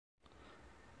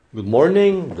Good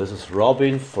morning, this is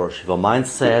Robin for Shiva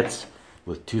Mindset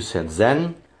with 2 Cent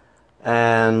Zen.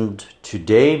 And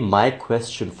today my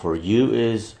question for you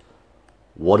is,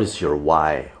 what is your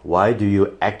why? Why do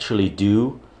you actually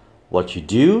do what you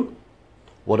do?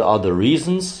 What are the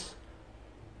reasons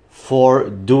for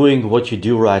doing what you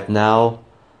do right now?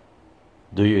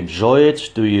 Do you enjoy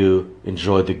it? Do you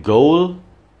enjoy the goal?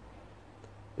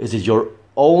 Is it your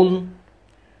own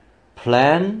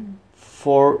plan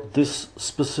for this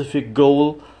specific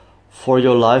goal, for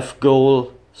your life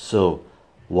goal? So,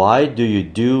 why do you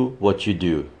do what you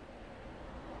do?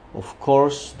 Of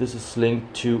course, this is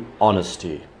linked to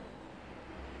honesty.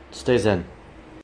 Stay zen.